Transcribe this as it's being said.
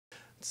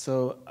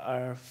So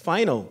our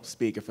final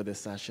speaker for this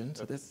session,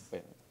 so this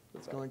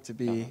is going to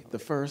be the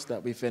first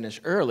that we finish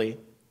early,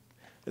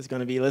 is going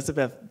to be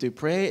Elizabeth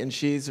Dupres, and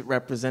she's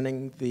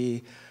representing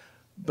the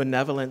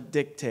benevolent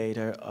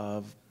dictator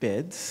of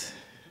BIDS.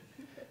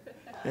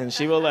 And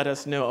she will let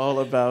us know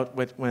all about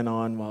what went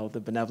on while the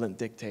benevolent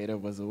dictator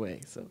was away.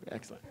 So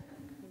excellent.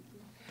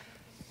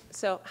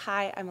 So,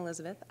 hi, I'm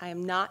Elizabeth. I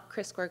am not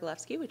Chris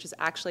Gorgolewski, which is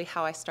actually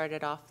how I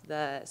started off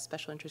the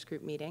special interest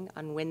group meeting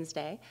on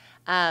Wednesday.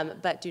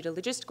 But due to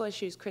logistical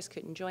issues, Chris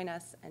couldn't join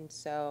us, and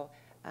so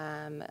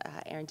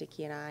Aaron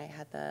Dickey and I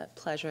had the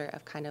pleasure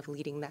of kind of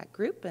leading that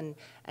group and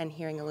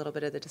hearing a little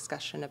bit of the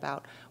discussion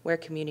about where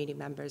community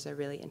members are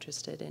really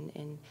interested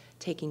in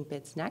taking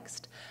BIDS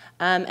next.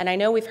 And I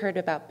know we've heard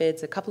about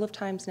BIDS a couple of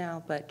times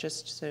now, but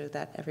just so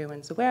that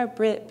everyone's aware,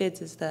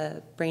 BIDS is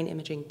the brain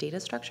imaging data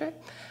structure.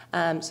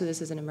 So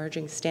this is an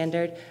emerging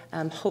standard,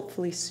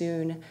 hopefully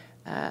soon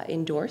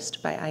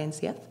endorsed by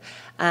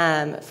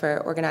INCF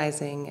for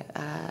organizing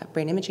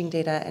brain imaging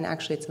data, and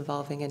actually it's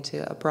evolving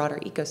into a broader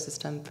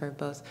ecosystem for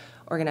both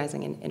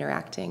organizing and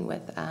interacting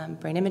with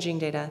brain imaging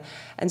data.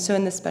 And so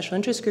in this special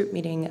interest group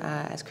meeting,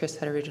 as Chris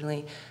had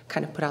originally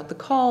kind of put out the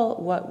call,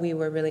 what we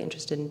were really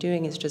interested in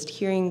doing is just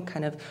hearing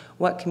kind of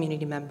what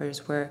community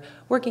members were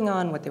working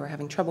on, what they were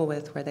having trouble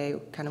with, where they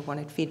kind of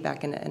wanted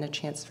feedback and a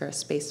chance for a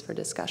space for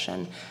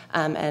discussion.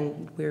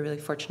 And we were really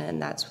fortunate,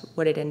 and that's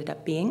what it ended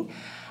up being.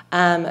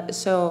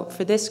 So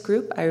for this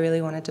group, I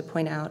really wanted to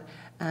point out,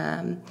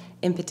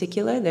 in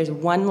particular, there's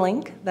one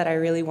link that I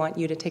really want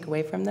you to take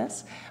away from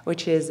this,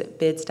 which is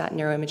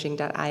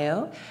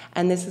bids.neuroimaging.io.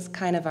 And this is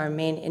kind of our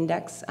main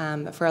index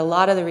for a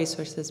lot of the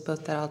resources,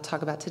 both that I'll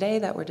talk about today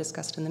that were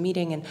discussed in the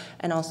meeting,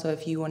 and also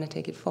if you want to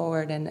take it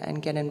forward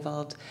and get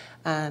involved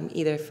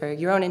either for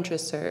your own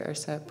interests or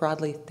so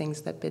broadly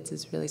things that BIDS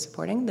is really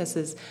supporting. This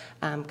is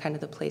kind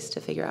of the place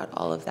to figure out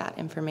all of that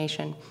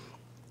information.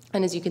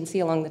 And as you can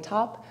see along the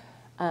top,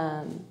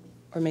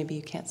 or maybe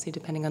you can't see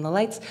depending on the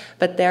lights,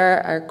 but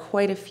there are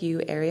quite a few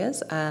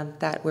areas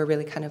that we're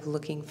really kind of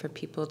looking for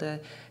people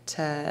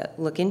to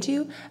look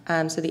into.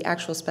 So the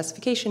actual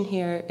specification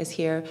here is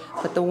here,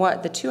 but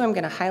the two I'm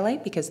going to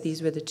highlight, because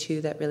these were the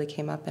two that really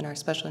came up in our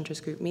special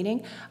interest group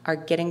meeting, are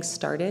getting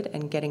started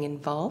and getting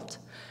involved.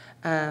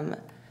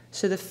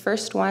 So the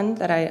first one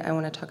that I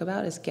want to talk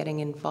about is getting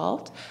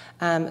involved.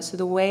 So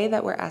the way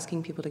that we're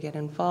asking people to get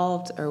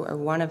involved, or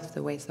one of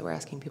the ways that we're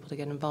asking people to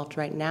get involved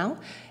right now,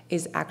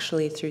 is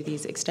actually through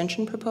these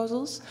extension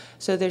proposals.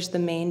 So there's the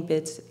main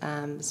BIDS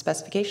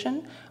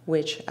specification,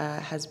 which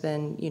has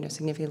been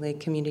significantly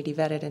community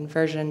vetted and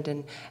versioned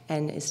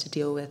and is to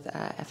deal with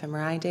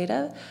fMRI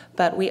data.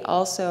 But we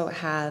also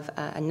have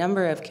a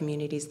number of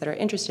communities that are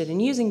interested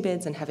in using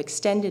BIDS and have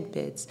extended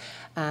BIDS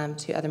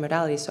to other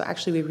modalities. So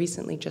actually we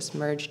recently just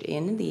merged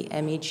in the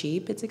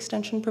MEG BIDS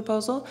extension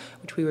proposal,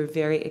 which we were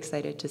very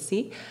excited to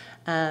see.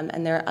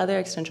 And there are other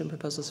extension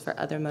proposals for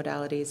other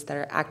modalities that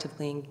are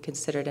actively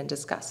considered and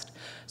discussed.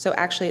 So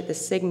actually at the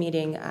SIG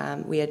meeting,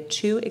 we had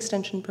 2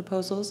 extension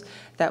proposals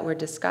that were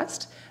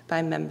discussed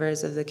by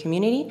members of the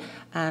community.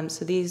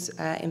 So these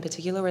in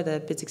particular were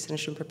the BIDS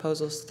extension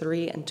proposals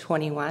 3 and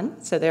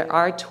 21. So there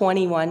are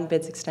 21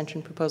 BIDS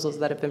extension proposals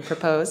that have been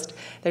proposed.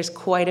 There's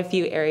quite a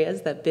few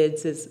areas that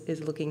BIDS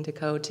is looking to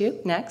go to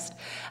next.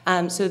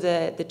 So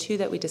the 2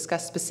 that we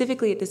discussed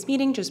specifically at this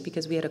meeting, just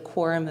because we had a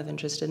quorum of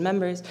interested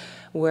members,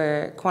 were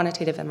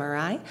quantitative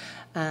MRI.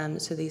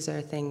 So these are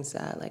things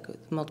like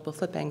multiple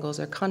flip angles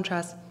or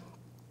contrast.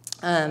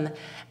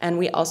 And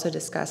we also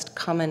discussed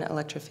common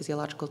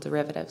electrophysiological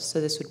derivatives.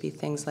 So this would be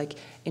things like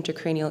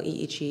intracranial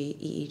EEG,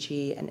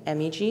 EEG, and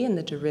MEG, and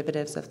the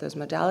derivatives of those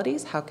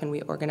modalities. How can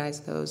we organize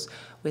those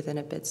within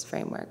a BIDS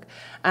framework?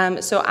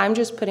 So I'm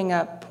just putting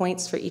up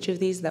points for each of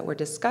these that were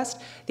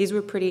discussed. These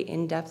were pretty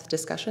in-depth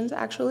discussions,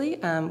 actually,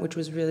 which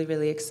was really,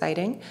 really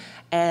exciting.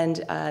 And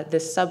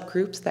the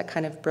subgroups that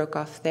kind of broke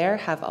off there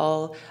have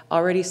all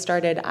already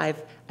started.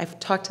 I've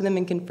talked to them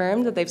and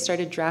confirmed that they've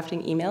started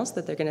drafting emails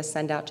that they're going to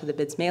send out to the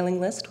BIDS mailing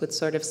list with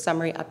sort of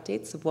summary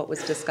updates of what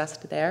was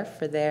discussed there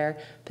for their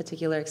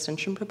particular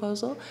extension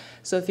proposal.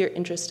 So if you're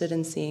interested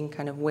in seeing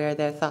kind of where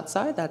their thoughts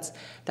are, that's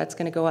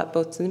going to go up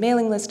both to the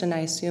mailing list and I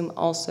assume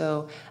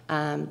also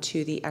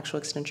to the actual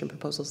extension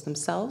proposals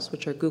themselves,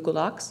 which are Google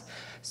Docs.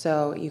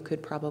 So you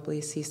could probably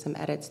see some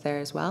edits there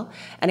as well.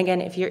 And again,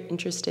 if you're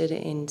interested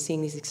in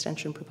seeing these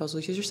extension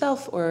proposals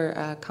yourself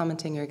or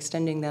commenting or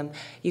extending them,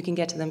 you can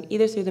get to them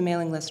either through the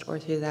mailing list or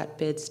through that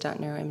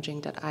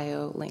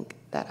bids.neuroimaging.io link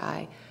that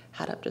I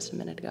had up just a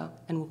minute ago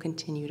and will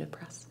continue to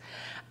press.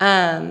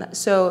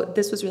 So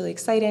this was really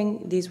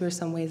exciting. These were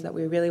some ways that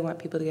we really want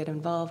people to get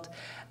involved.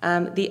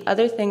 The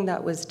other thing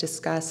that was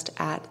discussed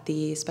at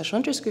the special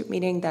interest group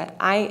meeting that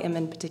I am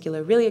in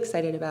particular really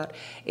excited about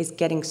is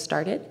getting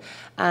started.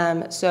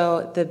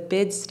 So the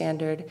BIDS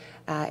standard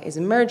is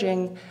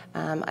emerging,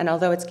 and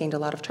although it's gained a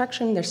lot of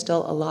traction, there's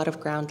still a lot of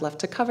ground left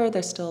to cover.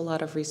 There's still a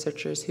lot of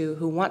researchers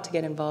who want to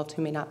get involved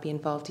who may not be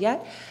involved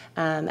yet,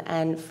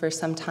 and for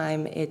some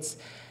time it's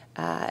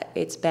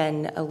It's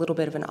been a little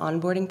bit of an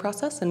onboarding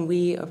process, and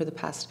we, over the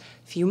past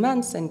few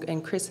months,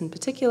 and Chris in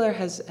particular,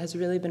 has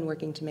really been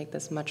working to make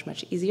this much,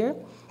 much easier.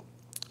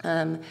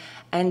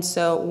 And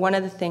so one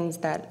of the things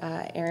that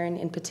Erin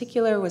in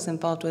particular was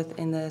involved with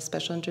in the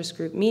special interest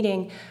group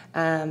meeting,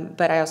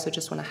 but I also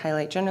just want to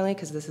highlight generally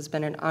because this has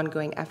been an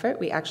ongoing effort.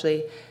 We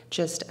actually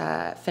just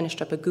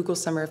finished up a Google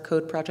Summer of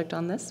Code project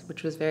on this,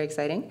 which was very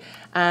exciting.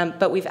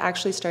 But we've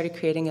actually started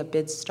creating a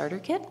BIDS starter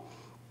kit.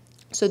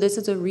 So this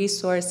is a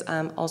resource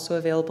also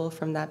available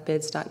from that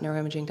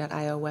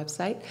bids.neuroimaging.io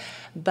website.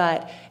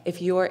 But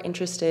if you're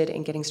interested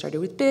in getting started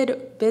with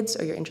BIDS,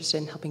 or you're interested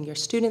in helping your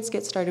students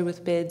get started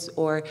with BIDS,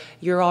 or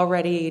you're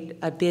already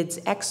a BIDS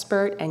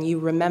expert and you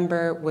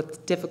remember what the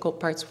difficult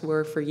parts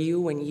were for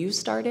you when you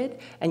started,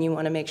 and you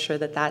want to make sure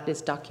that that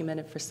is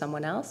documented for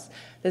someone else,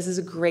 this is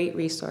a great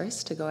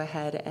resource to go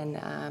ahead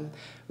and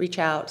reach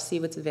out, see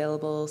what's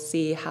available,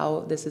 see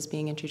how this is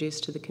being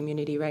introduced to the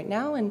community right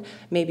now, and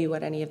maybe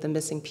what any of the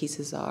missing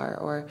pieces are,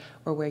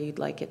 or where you'd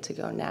like it to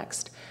go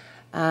next.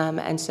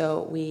 And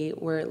so we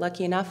were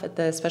lucky enough at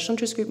the special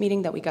interest group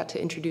meeting that we got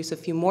to introduce a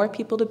few more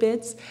people to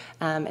BIDS,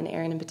 and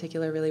Erin in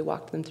particular really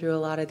walked them through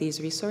a lot of these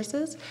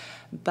resources.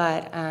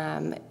 But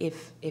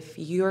if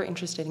you're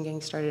interested in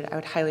getting started, I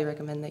would highly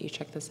recommend that you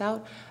check this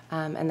out,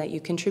 and that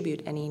you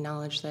contribute any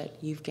knowledge that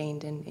you've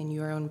gained in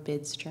your own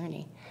BIDS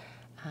journey.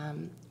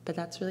 But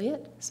that's really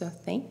it, so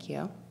thank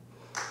you.